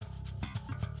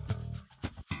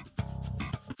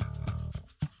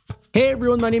Hey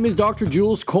everyone, my name is Dr.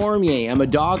 Jules Cormier. I'm a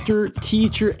doctor,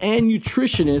 teacher, and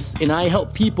nutritionist, and I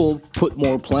help people put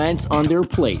more plants on their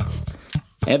plates.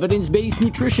 Evidence-based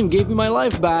nutrition gave me my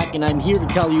life back, and I'm here to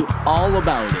tell you all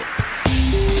about it.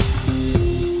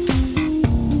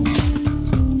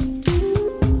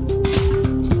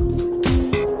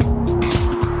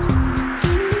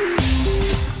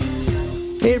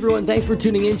 Hey everyone, thanks for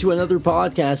tuning in to another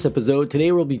podcast episode.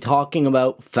 Today we'll be talking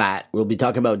about fat. We'll be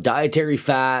talking about dietary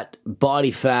fat, body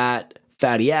fat,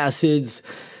 fatty acids,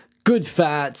 good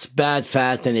fats, bad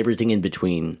fats, and everything in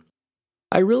between.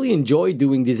 I really enjoy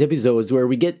doing these episodes where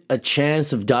we get a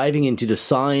chance of diving into the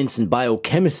science and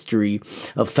biochemistry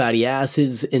of fatty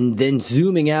acids and then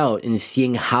zooming out and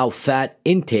seeing how fat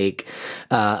intake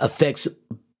affects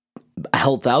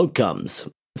health outcomes.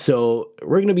 So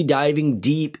we're going to be diving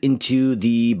deep into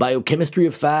the biochemistry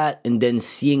of fat and then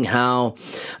seeing how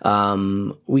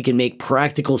we can make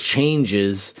practical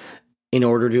changes in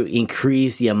order to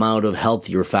increase the amount of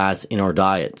healthier fats in our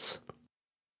diets.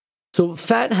 So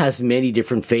fat has many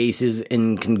different faces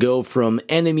and can go from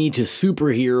enemy to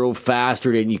superhero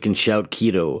faster than you can shout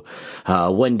keto.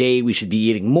 One day we should be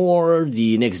eating more,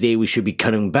 the next day we should be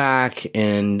cutting back,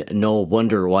 and no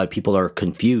wonder why people are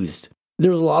confused.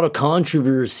 There's a lot of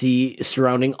controversy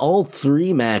surrounding all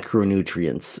three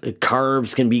macronutrients.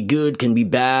 Carbs can be good, can be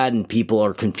bad, and people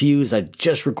are confused. I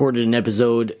just recorded an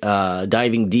episode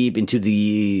diving deep into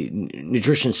the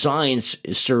nutrition science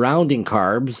surrounding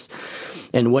carbs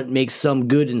and what makes some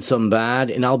good and some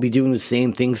bad, and I'll be doing the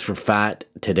same things for fat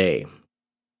today.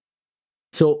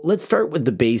 So let's start with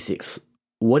the basics.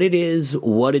 What it is,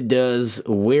 what it does,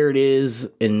 where it is,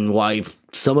 and why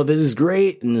some of it is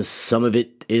great and some of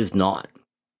it is not.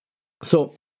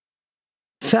 So,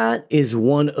 fat is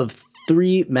one of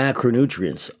three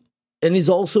macronutrients and is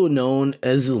also known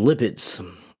as lipids.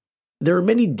 There are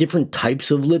many different types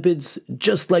of lipids,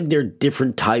 just like there are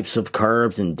different types of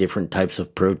carbs and different types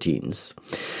of proteins.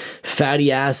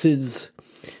 Fatty acids,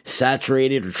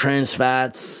 saturated or trans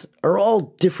fats are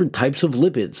all different types of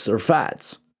lipids or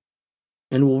fats,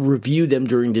 and we'll review them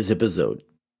during this episode.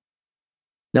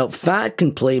 Now, fat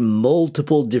can play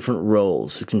multiple different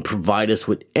roles. It can provide us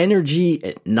with energy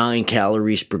at 9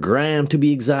 calories per gram to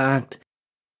be exact,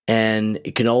 and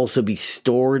it can also be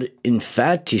stored in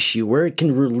fat tissue where it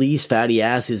can release fatty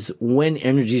acids when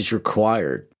energy is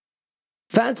required.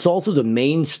 Fat's also the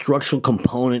main structural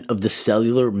component of the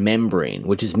cellular membrane,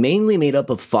 which is mainly made up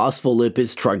of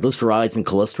phospholipids, triglycerides, and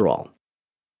cholesterol.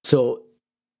 So,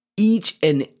 each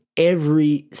and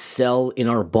every cell in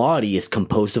our body is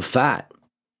composed of fat.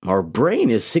 Our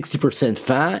brain is 60%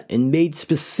 fat and made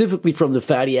specifically from the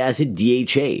fatty acid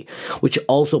DHA, which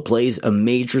also plays a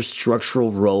major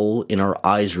structural role in our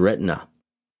eye's retina.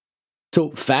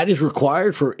 So fat is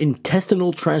required for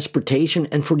intestinal transportation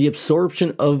and for the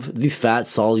absorption of the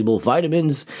fat-soluble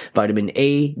vitamins, vitamin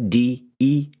A, D,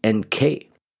 E, and K.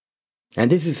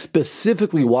 And this is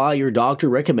specifically why your doctor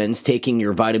recommends taking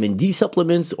your vitamin D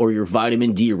supplements or your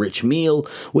vitamin D-rich meal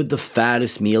with the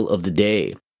fattest meal of the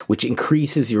day, which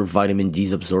increases your vitamin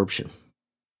D's absorption.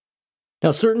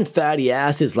 Now, certain fatty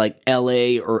acids like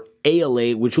LA or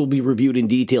ALA, which will be reviewed in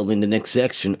detail in the next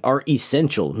section, are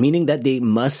essential, meaning that they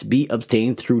must be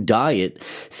obtained through diet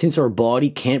since our body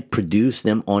can't produce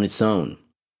them on its own.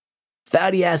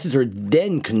 Fatty acids are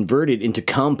then converted into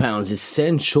compounds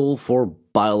essential for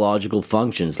biological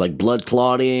functions like blood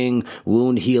clotting,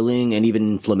 wound healing, and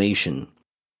even inflammation.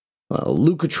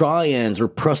 Leukotrienes or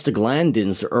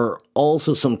prostaglandins are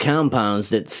also some compounds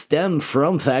that stem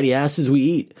from fatty acids we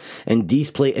eat, and these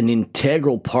play an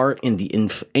integral part in the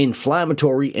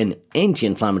inflammatory and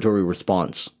anti-inflammatory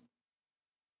response.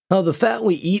 Now, the fat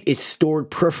we eat is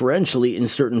stored preferentially in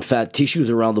certain fat tissues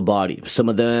around the body. Some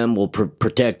of them will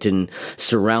protect and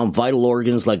surround vital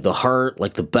organs like the heart,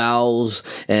 like the bowels,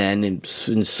 and in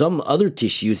some other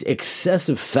tissues,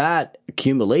 excessive fat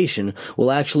accumulation will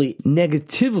actually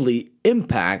negatively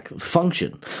impact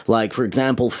function, like, for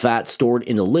example, fat stored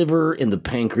in the liver, in the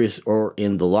pancreas, or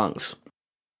in the lungs.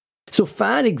 So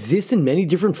fat exists in many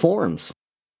different forms,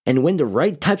 and when the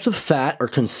right types of fat are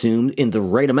consumed in the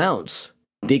right amounts,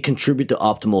 they contribute to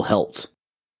optimal health.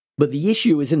 But the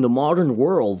issue is in the modern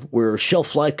world where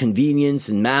shelf life convenience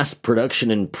and mass production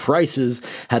and prices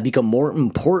have become more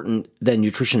important than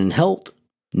nutrition and health.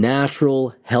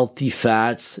 Natural, healthy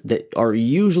fats that are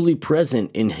usually present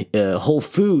in whole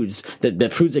foods,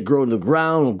 that foods that grow in the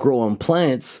ground or grow on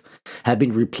plants, have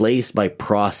been replaced by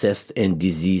processed and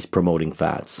disease-promoting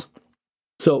fats.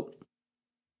 So,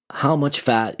 how much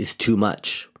fat is too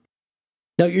much?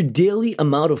 Now, your daily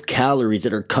amount of calories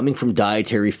that are coming from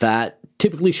dietary fat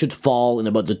typically should fall in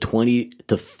about the 20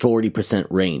 to 40%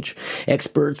 range.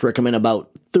 Experts recommend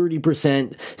about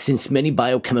 30% since many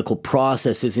biochemical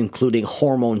processes, including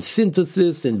hormone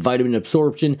synthesis and vitamin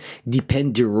absorption,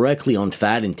 depend directly on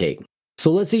fat intake.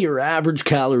 So let's say your average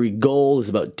calorie goal is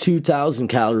about 2,000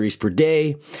 calories per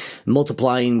day.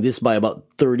 Multiplying this by about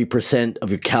 30%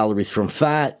 of your calories from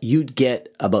fat, you'd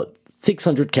get about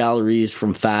 600 calories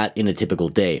from fat in a typical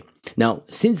day. Now,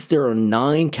 since there are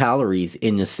 9 calories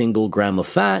in a single gram of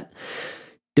fat,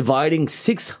 dividing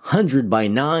 600 by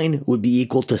 9 would be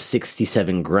equal to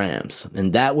 67 grams.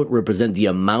 And that would represent the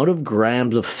amount of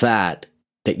grams of fat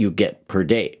that you get per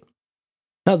day.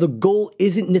 Now, the goal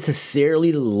isn't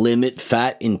necessarily to limit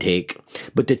fat intake,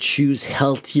 but to choose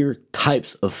healthier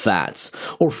types of fats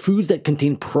or foods that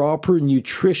contain proper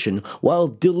nutrition while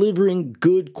delivering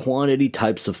good quantity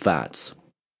types of fats.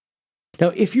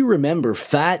 Now, if you remember,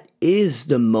 fat is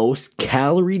the most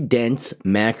calorie-dense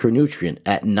macronutrient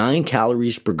at 9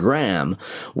 calories per gram,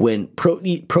 when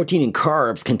protein and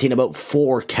carbs contain about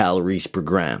 4 calories per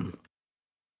gram.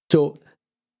 So,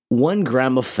 1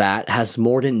 gram of fat has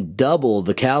more than double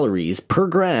the calories per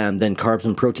gram than carbs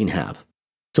and protein have.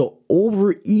 So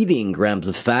overeating grams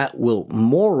of fat will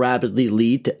more rapidly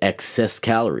lead to excess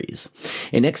calories.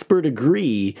 And experts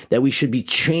agree that we should be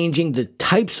changing the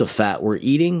types of fat we're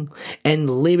eating and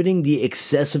limiting the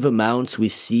excessive amounts we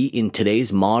see in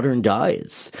today's modern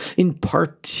diets, in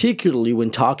particularly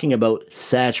when talking about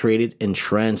saturated and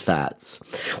trans fats,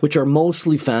 which are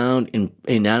mostly found in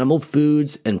animal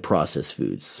foods and processed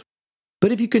foods.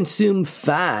 But if you consume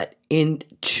fat in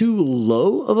too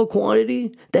low of a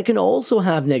quantity, that can also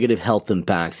have negative health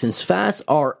impacts, since fats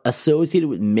are associated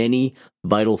with many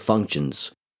vital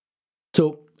functions.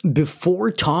 So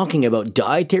before talking about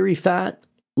dietary fat,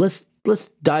 let's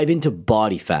dive into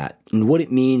body fat and what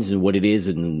it means and what it is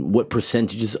and what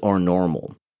percentages are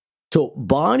normal. So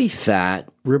body fat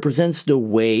represents the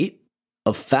weight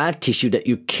of fat tissue that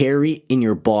you carry in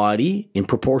your body in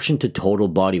proportion to total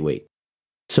body weight.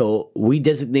 So we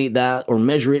designate that or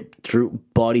measure it through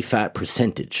body fat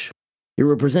percentage. It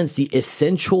represents the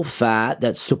essential fat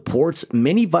that supports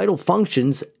many vital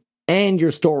functions and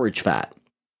your storage fat.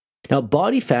 Now,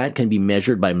 body fat can be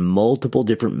measured by multiple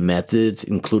different methods,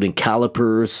 including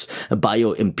calipers,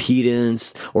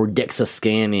 bioimpedance, or DEXA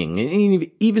scanning, and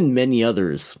even many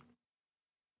others.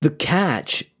 The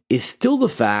catch is still the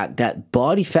fact that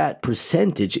body fat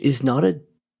percentage is not a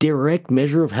direct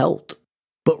measure of health,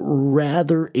 but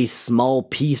rather a small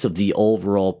piece of the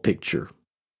overall picture.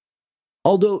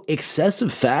 Although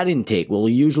excessive fat intake will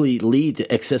usually lead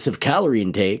to excessive calorie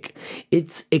intake,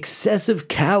 it's excessive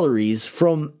calories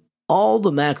from all the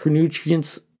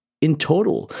macronutrients in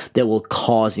total that will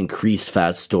cause increased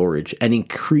fat storage and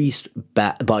increased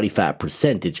body fat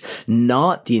percentage,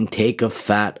 not the intake of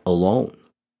fat alone.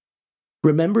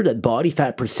 Remember that body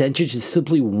fat percentage is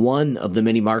simply one of the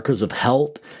many markers of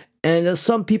health, and that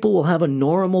some people will have a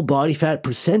normal body fat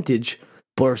percentage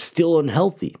but are still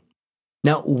unhealthy.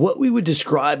 Now, what we would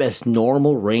describe as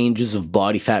normal ranges of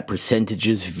body fat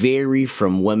percentages vary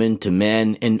from women to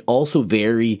men, and also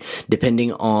vary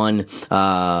depending on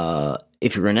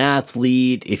if you're an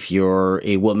athlete, if you're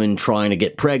a woman trying to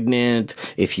get pregnant,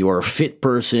 if you are a fit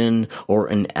person or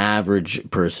an average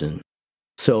person.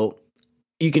 So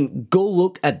you can go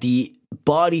look at the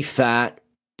body fat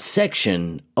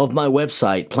section of my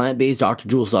website,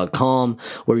 plantbaseddrjules.com,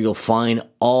 where you'll find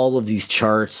all of these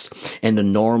charts and the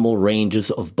normal ranges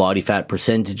of body fat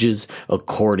percentages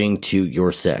according to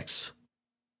your sex.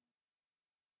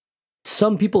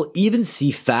 Some people even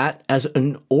see fat as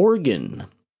an organ.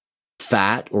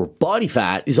 Fat, or body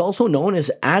fat, is also known as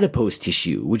adipose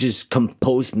tissue, which is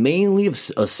composed mainly of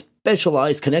a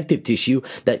specialized connective tissue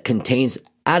that contains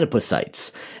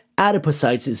adipocytes.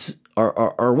 Adipocytes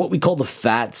are what we call the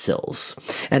fat cells,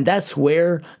 and that's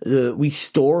where we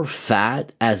store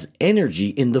fat as energy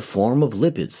in the form of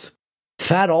lipids.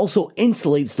 Fat also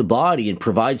insulates the body and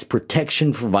provides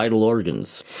protection for vital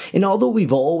organs. And although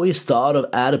we've always thought of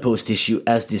adipose tissue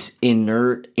as this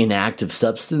inert, inactive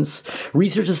substance,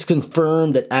 researchers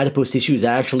confirm that adipose tissue is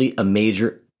actually a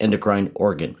major endocrine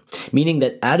organ, meaning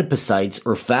that adipocytes,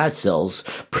 or fat cells,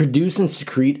 produce and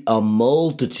secrete a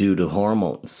multitude of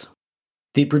hormones.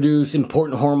 They produce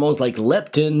important hormones like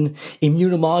leptin,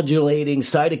 immunomodulating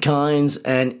cytokines,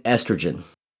 and estrogen.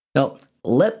 Now,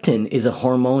 leptin is a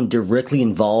hormone directly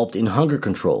involved in hunger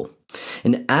control,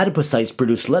 and adipocytes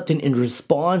produce leptin in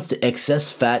response to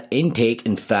excess fat intake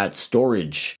and fat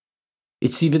storage.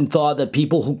 It's even thought that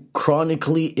people who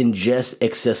chronically ingest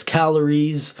excess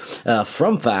calories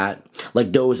from fat,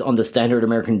 like those on the standard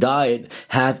American diet,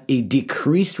 have a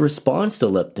decreased response to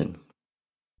leptin.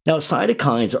 Now,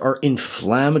 cytokines are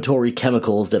inflammatory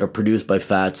chemicals that are produced by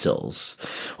fat cells.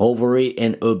 Overweight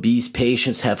and obese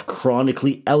patients have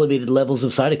chronically elevated levels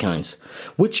of cytokines,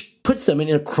 which puts them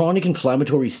in a chronic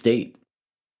inflammatory state.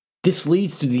 This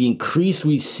leads to the increase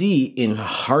we see in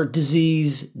heart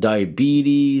disease,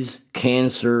 diabetes,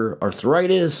 cancer,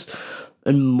 arthritis,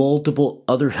 and multiple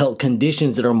other health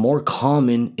conditions that are more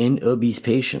common in obese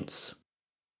patients.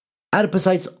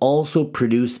 Adipocytes also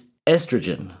produce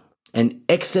estrogen, and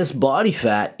excess body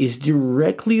fat is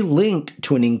directly linked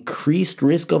to an increased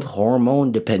risk of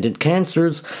hormone-dependent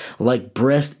cancers like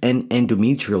breast and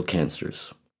endometrial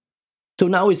cancers. So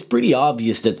now it's pretty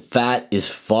obvious that fat is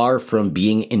far from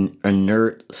being an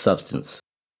inert substance.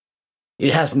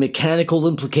 It has mechanical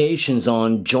implications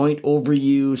on joint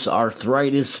overuse,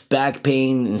 arthritis, back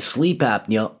pain, and sleep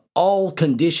apnea, all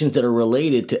conditions that are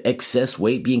related to excess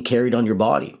weight being carried on your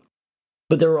body.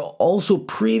 But there are also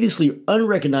previously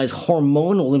unrecognized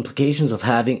hormonal implications of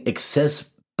having excess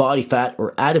body fat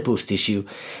or adipose tissue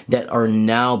that are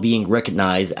now being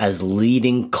recognized as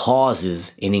leading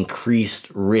causes in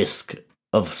increased risk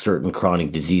of certain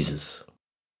chronic diseases.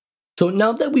 So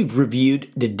now that we've reviewed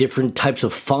the different types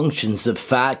of functions that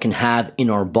fat can have in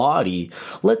our body,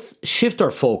 let's shift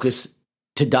our focus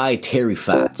to dietary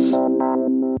fats.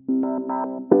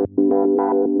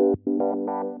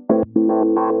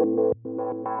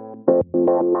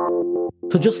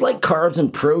 So just like carbs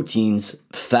and proteins,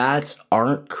 fats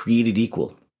aren't created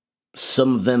equal.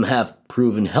 Some of them have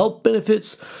proven health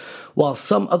benefits, while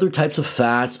some other types of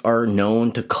fats are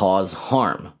known to cause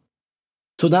harm.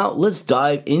 So now let's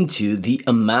dive into the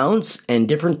amounts and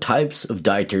different types of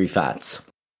dietary fats.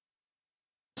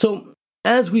 So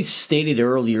as we stated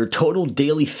earlier, total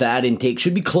daily fat intake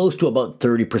should be close to about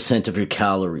 30% of your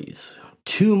calories.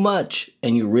 Too much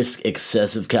and you risk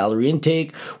excessive calorie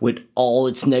intake with all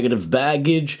its negative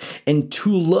baggage, and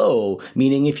too low,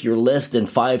 meaning if you're less than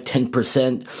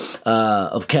 5-10%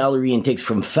 of calorie intakes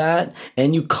from fat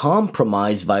and you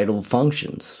compromise vital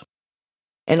functions.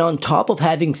 And on top of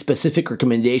having specific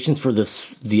recommendations for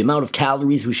the amount of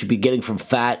calories we should be getting from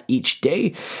fat each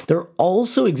day, there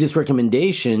also exist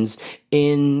recommendations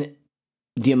in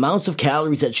the amounts of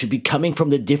calories that should be coming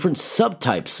from the different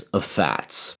subtypes of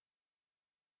fats.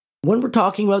 When we're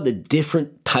talking about the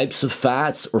different types of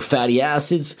fats or fatty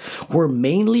acids, we're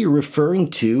mainly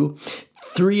referring to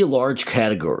three large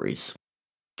categories: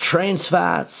 trans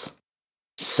fats,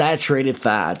 saturated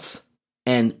fats,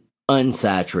 and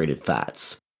unsaturated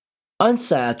fats.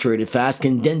 Unsaturated fats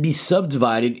can then be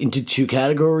subdivided into two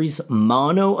categories: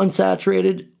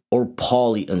 monounsaturated or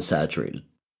polyunsaturated.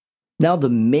 Now,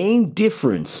 the main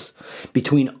difference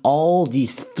between all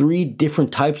these three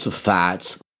different types of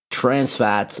fats, trans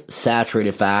fats,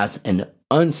 saturated fats, and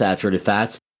unsaturated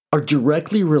fats, are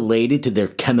directly related to their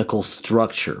chemical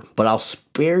structure, but I'll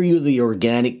spare you the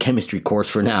organic chemistry course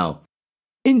for now.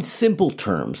 In simple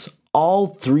terms, all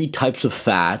three types of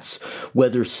fats,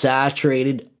 whether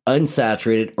saturated,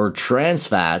 unsaturated, or trans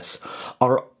fats,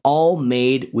 are all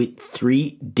made with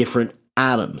three different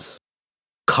atoms: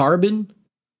 carbon,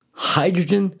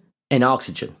 hydrogen, and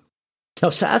oxygen. Now,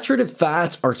 saturated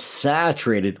fats are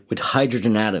saturated with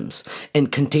hydrogen atoms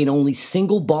and contain only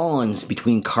single bonds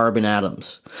between carbon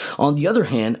atoms. On the other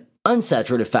hand,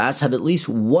 unsaturated fats have at least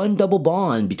one double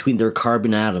bond between their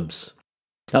carbon atoms.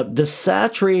 Now, the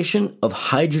saturation of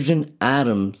hydrogen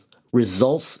atoms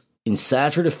results in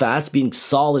saturated fats being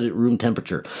solid at room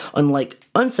temperature, unlike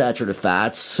unsaturated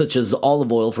fats, such as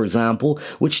olive oil, for example,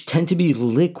 which tend to be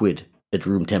liquid at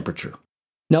room temperature.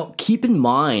 Now, keep in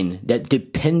mind that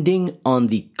depending on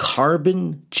the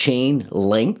carbon chain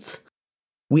length,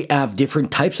 we have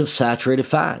different types of saturated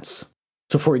fats.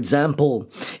 So, for example,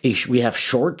 we have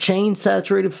short chain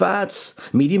saturated fats,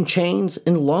 medium chains,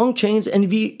 and long chains,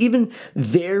 and even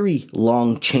very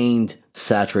long chained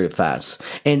saturated fats.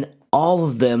 And all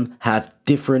of them have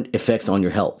different effects on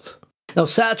your health. Now,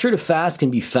 saturated fats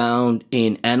can be found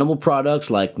in animal products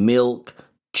like milk,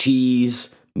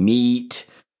 cheese, meat,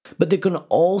 but they can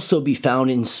also be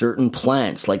found in certain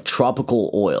plants like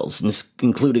tropical oils,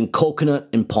 including coconut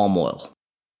and palm oil.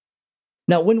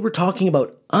 Now, when we're talking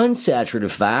about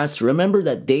unsaturated fats, remember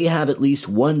that they have at least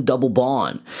one double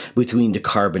bond between the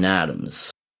carbon atoms.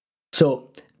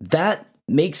 So that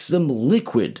makes them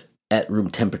liquid at room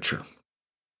temperature.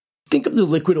 Think of the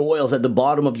liquid oils at the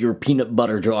bottom of your peanut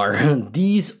butter jar.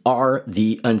 These are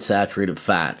the unsaturated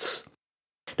fats.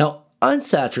 Now,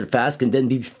 unsaturated fats can then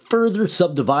be further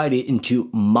subdivided into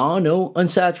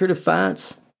monounsaturated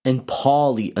fats and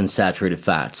polyunsaturated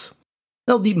fats.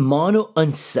 Now, the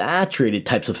monounsaturated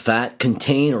types of fat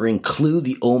contain or include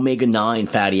the omega-9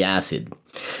 fatty acid.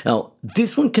 Now,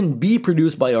 this one can be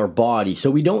produced by our body, so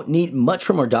we don't need much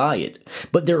from our diet,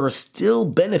 but there are still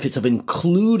benefits of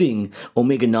including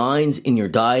omega-9s in your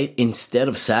diet instead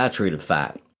of saturated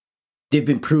fat. They've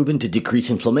been proven to decrease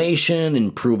inflammation,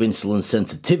 improve insulin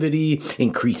sensitivity,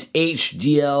 increase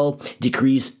HDL,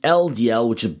 decrease LDL,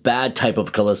 which is a bad type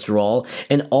of cholesterol,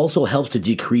 and also helps to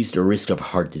decrease the risk of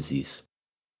heart disease.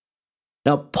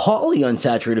 Now,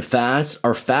 polyunsaturated fats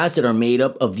are fats that are made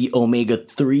up of the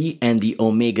omega-3 and the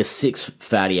omega-6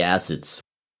 fatty acids.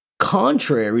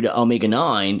 Contrary to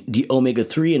omega-9, the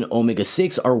omega-3 and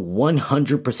omega-6 are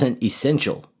 100%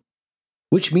 essential,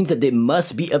 which means that they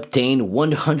must be obtained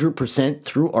 100%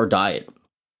 through our diet.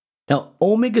 Now,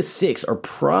 omega-6 are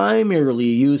primarily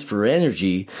used for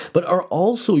energy, but are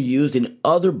also used in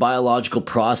other biological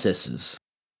processes.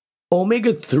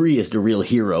 Omega-3 is the real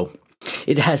hero.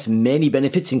 It has many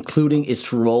benefits, including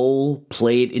its role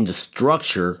played in the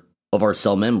structure of our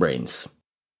cell membranes.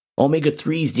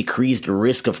 Omega-3s decrease the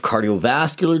risk of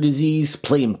cardiovascular disease,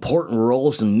 play important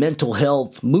roles in mental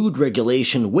health, mood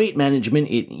regulation, weight management,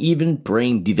 and even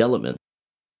brain development.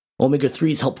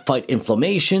 Omega-3s help fight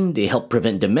inflammation, they help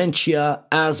prevent dementia,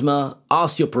 asthma,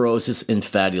 osteoporosis, and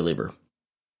fatty liver.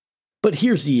 But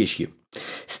here's the issue.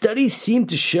 Studies seem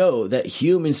to show that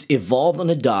humans evolved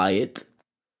on a diet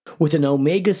with an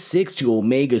omega-6 to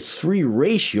omega-3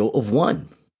 ratio of 1.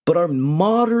 But our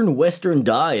modern Western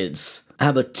diets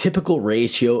have a typical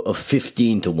ratio of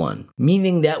 15 to 1,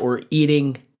 meaning that we're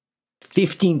eating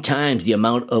 15 times the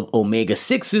amount of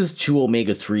omega-6s to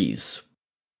omega-3s.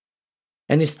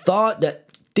 And it's thought that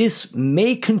this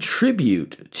may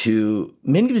contribute to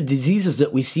many of the diseases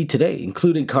that we see today,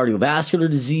 including cardiovascular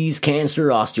disease, cancer,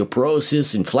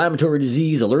 osteoporosis, inflammatory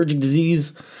disease, allergic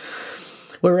disease,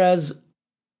 whereas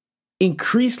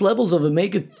increased levels of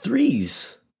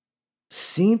omega-3s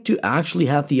seem to actually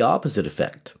have the opposite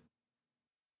effect.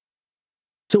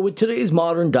 So with today's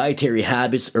modern dietary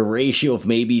habits, a ratio of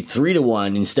maybe 3 to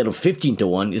 1 instead of 15 to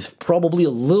 1 is probably a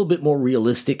little bit more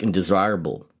realistic and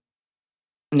desirable.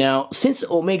 Now, since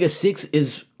omega-6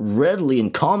 is readily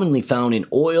and commonly found in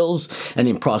oils and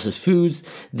in processed foods,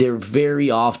 they're very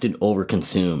often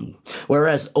overconsumed.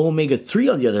 Whereas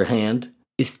omega-3, on the other hand,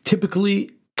 is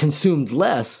typically consumed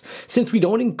less since we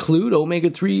don't include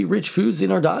omega-3 rich foods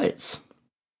in our diets.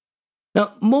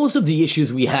 Now, most of the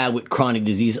issues we have with chronic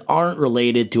disease aren't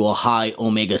related to a high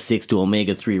omega-6 to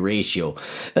omega-3 ratio.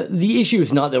 The issue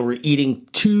is not that we're eating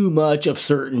too much of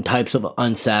certain types of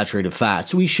unsaturated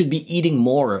fats. We should be eating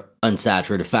more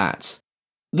unsaturated fats.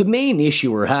 The main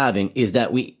issue we're having is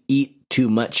that we eat too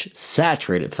much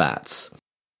saturated fats.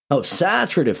 Now,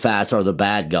 saturated fats are the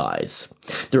bad guys.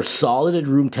 They're solid at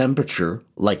room temperature,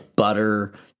 like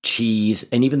butter, cheese,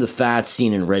 and even the fats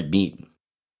seen in red meat.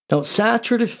 Now,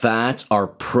 saturated fats are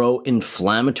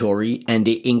pro-inflammatory and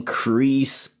they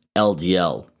increase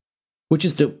LDL, which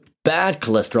is the bad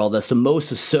cholesterol that's the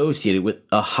most associated with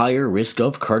a higher risk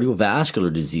of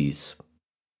cardiovascular disease.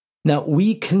 Now,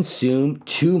 we consume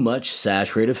too much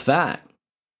saturated fat.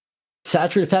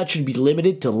 Saturated fat should be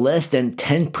limited to less than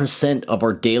 10% of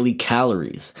our daily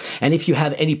calories. And if you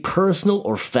have any personal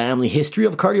or family history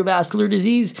of cardiovascular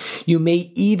disease, you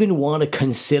may even want to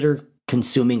consider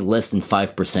consuming less than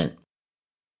 5%.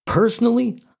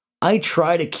 Personally, I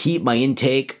try to keep my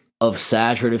intake of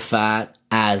saturated fat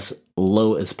as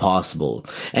low as possible.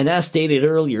 And as stated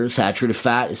earlier, saturated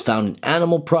fat is found in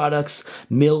animal products,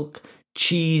 milk,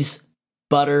 cheese,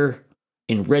 butter,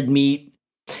 in red meat,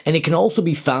 and it can also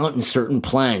be found in certain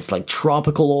plants like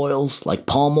tropical oils, like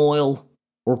palm oil,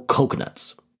 or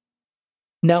coconuts.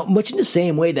 Now, much in the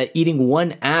same way that eating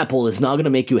one apple is not going to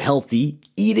make you healthy,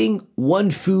 eating one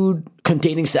food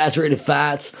containing saturated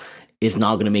fats is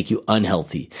not going to make you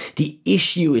unhealthy. The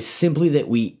issue is simply that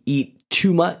we eat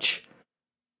too much,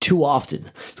 too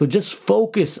often. So just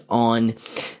focus on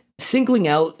singling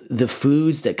out the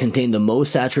foods that contain the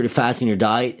most saturated fats in your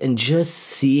diet and just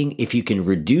seeing if you can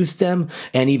reduce them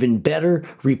and even better,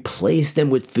 replace them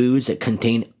with foods that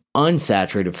contain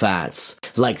unsaturated fats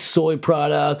like soy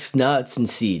products, nuts, and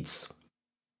seeds.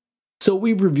 So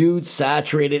we've reviewed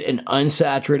saturated and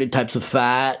unsaturated types of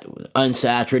fat.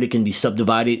 Unsaturated can be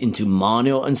subdivided into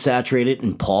monounsaturated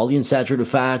and polyunsaturated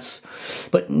fats,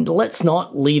 but let's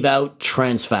not leave out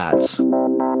trans fats.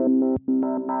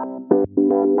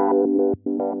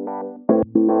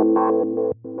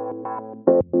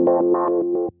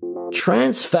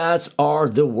 Trans fats are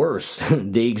the worst.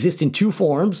 They exist in two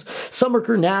forms. Some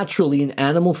occur naturally in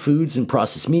animal foods and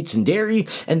processed meats and dairy,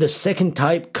 and the second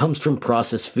type comes from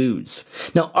processed foods.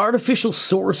 Now, artificial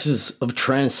sources of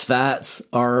trans fats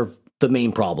are the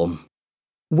main problem.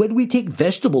 When we take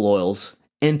vegetable oils,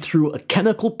 and through a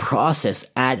chemical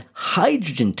process add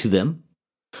hydrogen to them,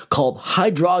 called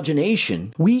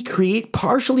hydrogenation, we create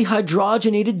partially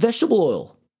hydrogenated vegetable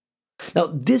oil. Now,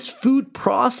 this food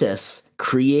process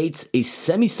creates a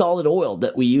semi-solid oil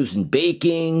that we use in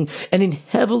baking and in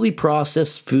heavily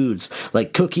processed foods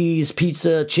like cookies,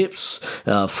 pizza, chips,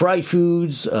 fried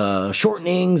foods,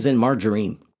 shortenings, and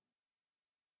margarine.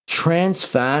 Trans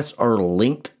fats are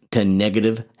linked to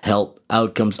negative health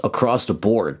outcomes across the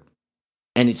board.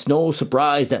 And it's no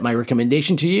surprise that my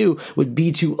recommendation to you would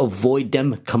be to avoid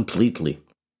them completely.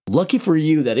 Lucky for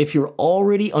you that if you're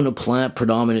already on a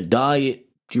plant-predominant diet,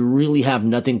 you really have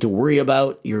nothing to worry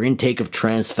about. Your intake of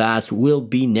trans fats will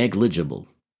be negligible.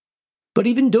 But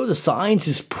even though the science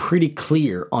is pretty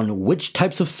clear on which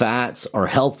types of fats are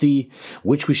healthy,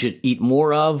 which we should eat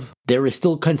more of, there is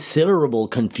still considerable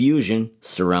confusion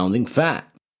surrounding fat.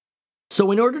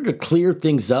 So in order to clear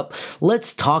things up,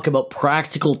 let's talk about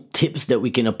practical tips that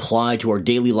we can apply to our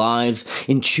daily lives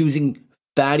in choosing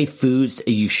fatty foods that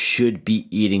you should be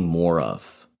eating more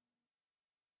of.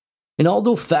 And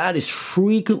although fat is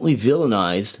frequently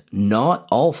villainized, not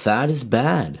all fat is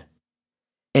bad.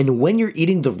 And when you're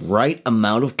eating the right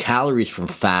amount of calories from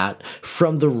fat,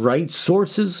 from the right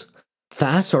sources,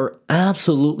 fats are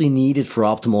absolutely needed for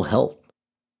optimal health.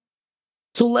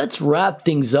 So let's wrap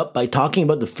things up by talking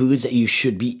about the foods that you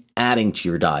should be adding to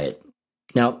your diet.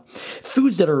 Now,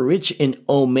 foods that are rich in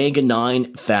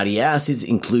omega-9 fatty acids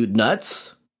include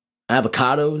nuts,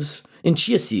 avocados, and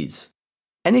chia seeds.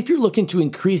 And if you're looking to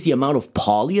increase the amount of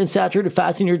polyunsaturated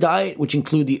fats in your diet, which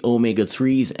include the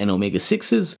omega-3s and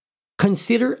omega-6s,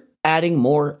 consider adding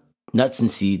more nuts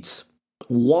and seeds.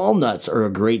 Walnuts are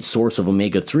a great source of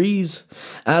omega-3s,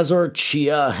 as are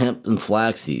chia, hemp, and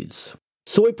flax seeds.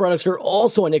 Soy products are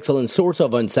also an excellent source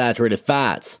of unsaturated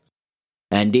fats,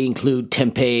 and they include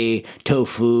tempeh,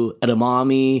 tofu,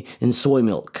 edamame, and soy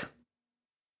milk.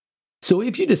 So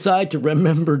if you decide to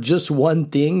remember just one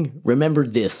thing, remember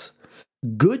this.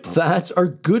 Good fats are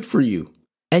good for you,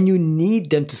 and you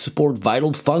need them to support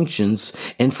vital functions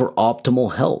and for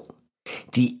optimal health.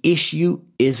 The issue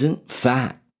isn't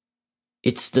fat.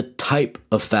 It's the type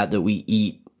of fat that we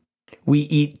eat. We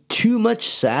eat too much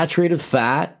saturated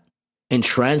fat and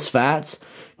trans fats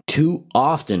too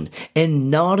often,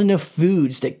 and not enough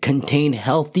foods that contain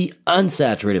healthy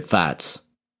unsaturated fats.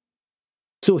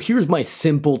 So here's my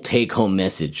simple take-home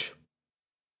message.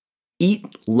 Eat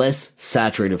less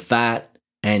saturated fat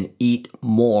and eat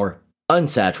more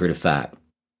unsaturated fat.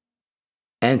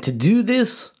 And to do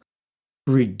this,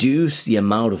 reduce the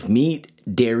amount of meat,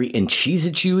 dairy, and cheese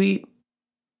that you eat.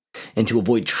 And to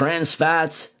avoid trans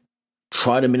fats,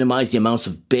 try to minimize the amounts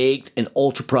of baked and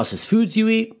ultra-processed foods you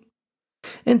eat.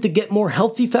 And to get more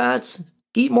healthy fats,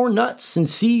 eat more nuts and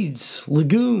seeds,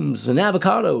 legumes, and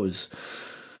avocados.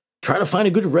 Try to find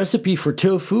a good recipe for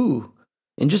tofu,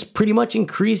 and just pretty much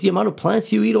increase the amount of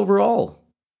plants you eat overall.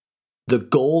 The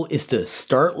goal is to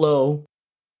start low,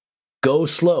 go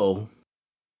slow,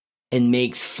 and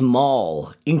make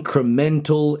small,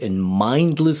 incremental, and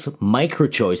mindless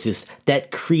micro-choices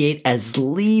that create as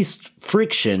least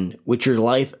friction with your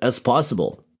life as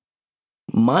possible.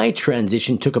 My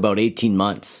transition took about 18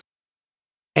 months,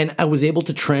 and I was able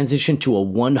to transition to a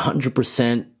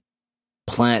 100%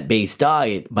 plant-based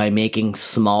diet by making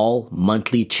small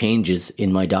monthly changes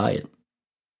in my diet.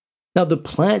 Now, the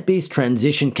plant-based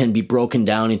transition can be broken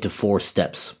down into 4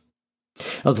 steps.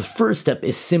 Now, the first step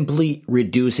is simply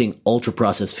reducing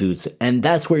ultra-processed foods, and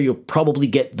that's where you'll probably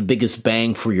get the biggest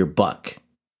bang for your buck.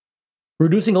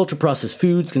 Reducing ultra-processed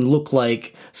foods can look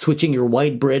like switching your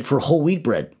white bread for whole wheat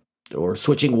bread, or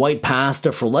switching white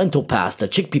pasta for lentil pasta,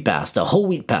 chickpea pasta, whole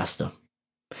wheat pasta.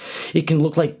 It can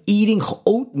look like eating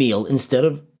oatmeal instead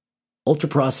of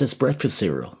ultra-processed breakfast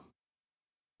cereal.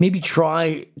 Maybe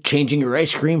try changing your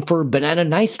ice cream for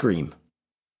banana ice cream.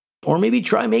 Or maybe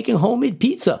try making homemade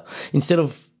pizza instead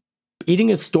of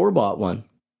eating a store-bought one.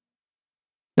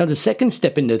 Now, the second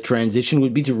step in the transition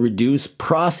would be to reduce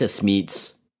processed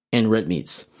meats and red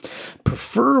meats,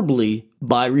 preferably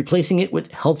by replacing it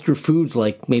with healthier foods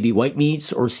like maybe white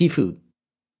meats or seafood.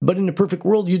 But in a perfect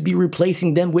world, you'd be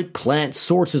replacing them with plant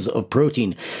sources of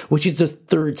protein, which is the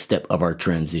third step of our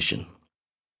transition.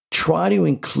 Try to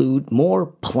include more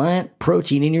plant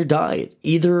protein in your diet,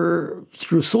 either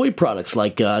through soy products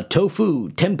like tofu,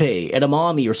 tempeh,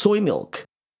 edamame, or soy milk.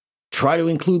 Try to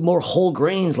include more whole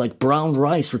grains like brown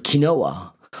rice or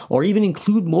quinoa, or even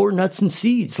include more nuts and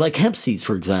seeds like hemp seeds,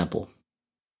 for example.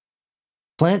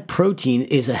 Plant protein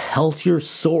is a healthier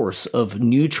source of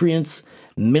nutrients,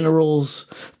 minerals,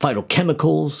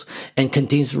 phytochemicals, and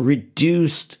contains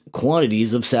reduced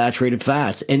quantities of saturated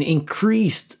fats and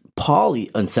increased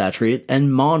polyunsaturated and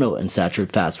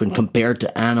monounsaturated fats when compared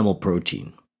to animal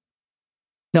protein.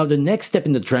 Now, the next step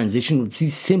in the transition would be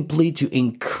simply to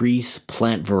increase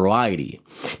plant variety.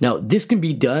 Now, this can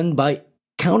be done by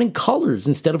counting colors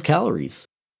instead of calories.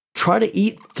 Try to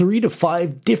eat 3 to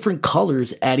 5 different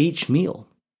colors at each meal.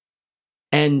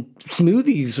 And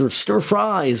smoothies or stir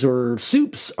fries or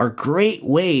soups are great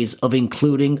ways of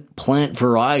including plant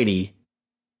variety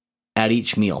at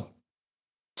each meal.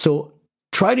 So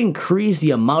try to increase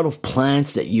the amount of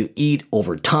plants that you eat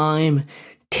over time.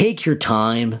 Take your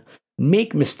time,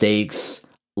 make mistakes,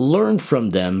 learn from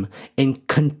them, and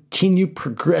continue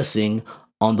progressing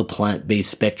on the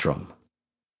plant-based spectrum.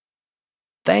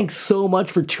 Thanks so much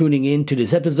for tuning in to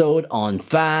this episode on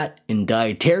fat and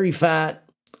dietary fat.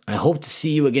 I hope to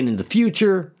see you again in the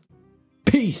future.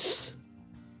 Peace!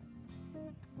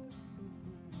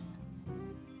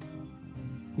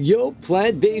 Yo,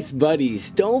 plant-based buddies,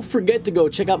 don't forget to go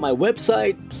check out my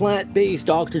website,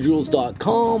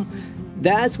 plantbaseddrjules.com.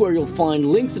 That's where you'll find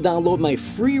links to download my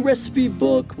free recipe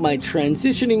book, my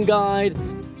transitioning guide,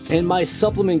 and my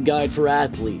supplement guide for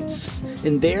athletes.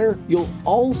 And there, you'll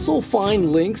also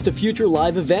find links to future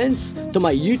live events, to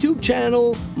my YouTube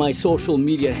channel, my social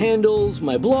media handles,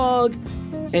 my blog,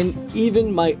 and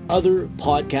even my other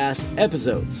podcast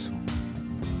episodes.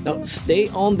 Now, stay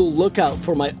on the lookout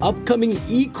for my upcoming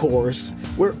e-course,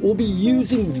 where we'll be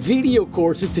using video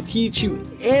courses to teach you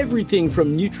everything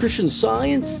from nutrition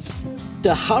science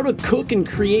to how to cook and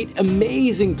create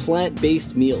amazing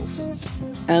plant-based meals.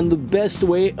 And the best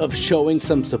way of showing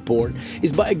some support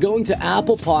is by going to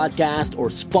Apple Podcast or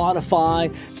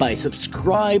Spotify, by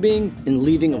subscribing and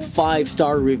leaving a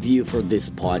 5-star review for this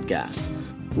podcast.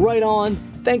 Right on.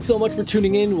 Thanks so much for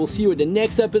tuning in. We'll see you at the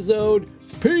next episode.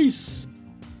 Peace!